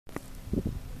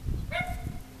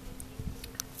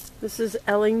This is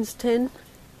Ellingson.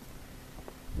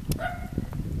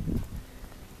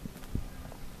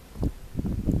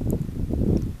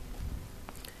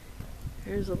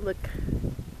 Here's a look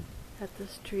at the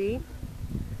street.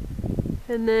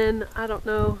 And then, I don't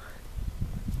know,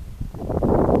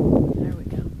 there we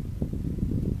go.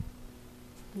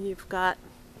 You've got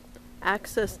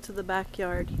access to the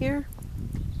backyard here.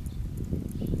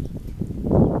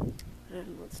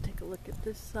 And let's take a look at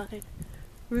this side.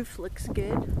 Roof looks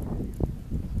good.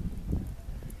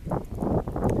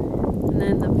 And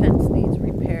then the fence needs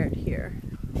repaired here.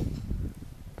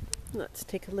 Let's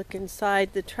take a look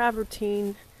inside. The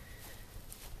travertine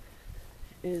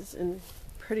is in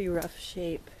pretty rough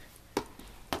shape.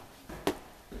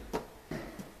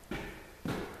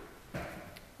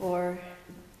 Or,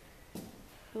 I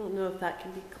don't know if that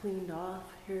can be cleaned off.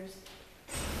 Here's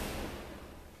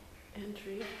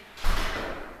entry.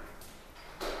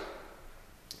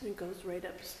 It goes right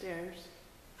upstairs.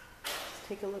 Let's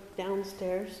take a look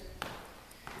downstairs.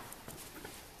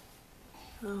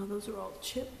 Oh, those are all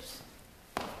chips.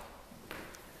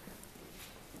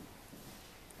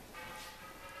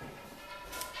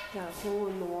 Got a hole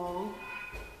in the wall.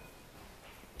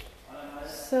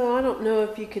 So I don't know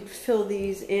if you could fill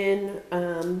these in.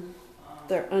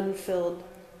 They're unfilled.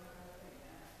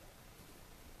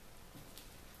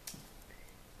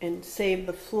 And save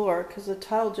the floor, because the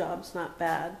tile job's not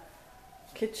bad.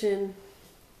 Kitchen.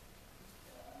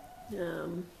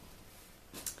 I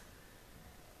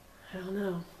don't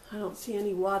know. I don't see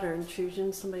any water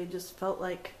intrusion. Somebody just felt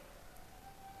like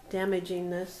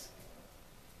damaging this.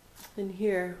 And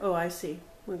here, oh, I see.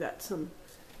 We got some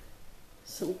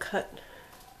cut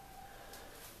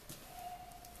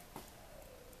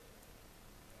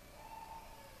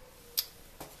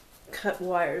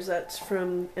wires. That's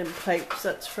from, and pipes.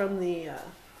 That's from the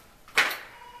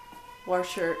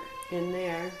washer in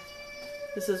there.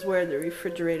 This is where the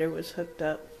refrigerator was hooked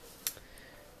up.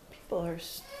 People are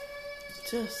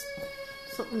just,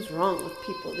 something's wrong with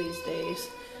people these days.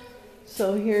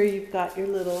 So here you've got your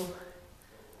little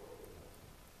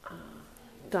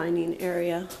dining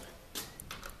area.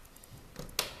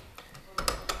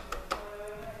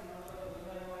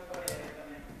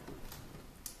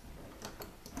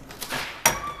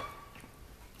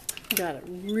 Got a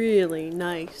really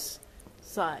nice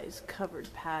size covered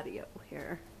patio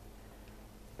here.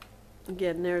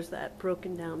 Again, there's that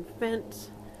broken down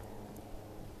fence.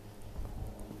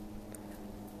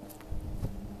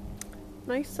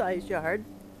 Nice size yard.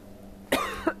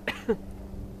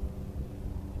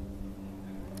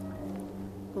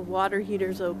 The water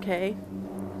heater's okay.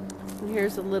 And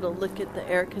here's a little look at the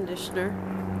air conditioner.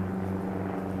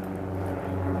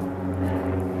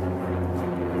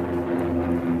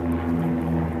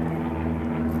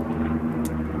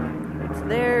 It's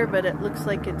there, but it looks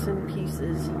like it's in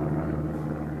pieces.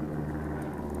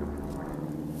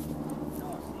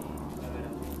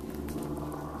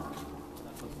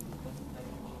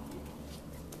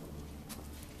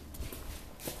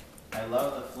 I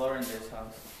love the floor in this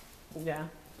house. Yeah,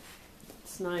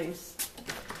 it's nice.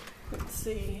 Let's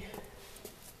see.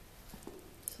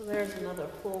 So there's another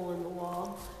hole in the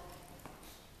wall.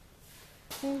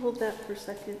 Can you hold that for a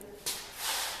second?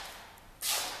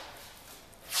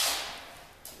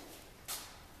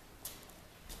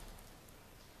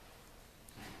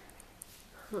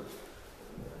 Huh.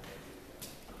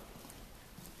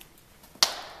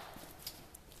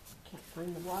 Can't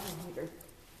find the water heater.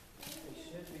 It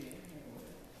should be.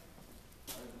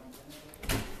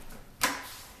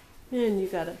 And you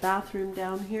got a bathroom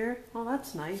down here. Oh,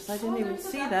 that's nice. I didn't even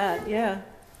see that. Yeah.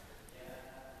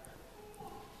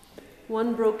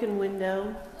 One broken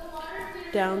window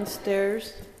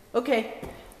downstairs. Okay.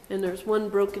 And there's one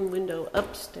broken window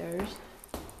upstairs.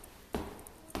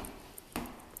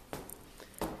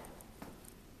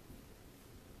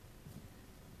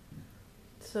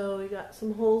 So we got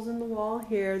some holes in the wall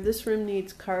here. This room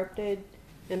needs carpeted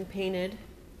and painted.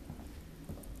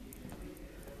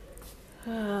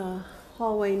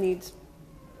 Hallway needs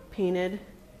painted.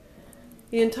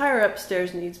 The entire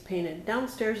upstairs needs painted.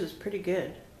 Downstairs is pretty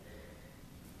good.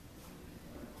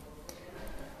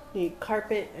 Need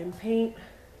carpet and paint.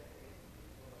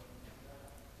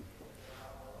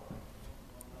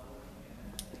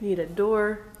 Need a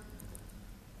door,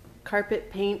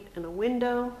 carpet, paint, and a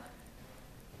window.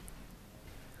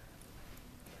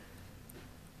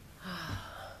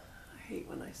 I hate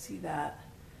when I see that.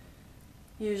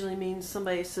 Usually means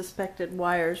somebody suspected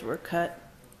wires were cut.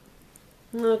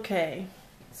 Okay,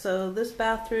 so this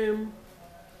bathroom,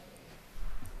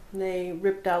 they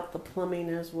ripped out the plumbing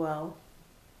as well.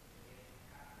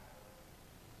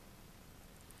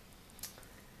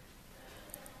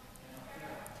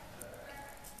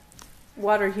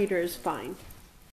 water heater is fine.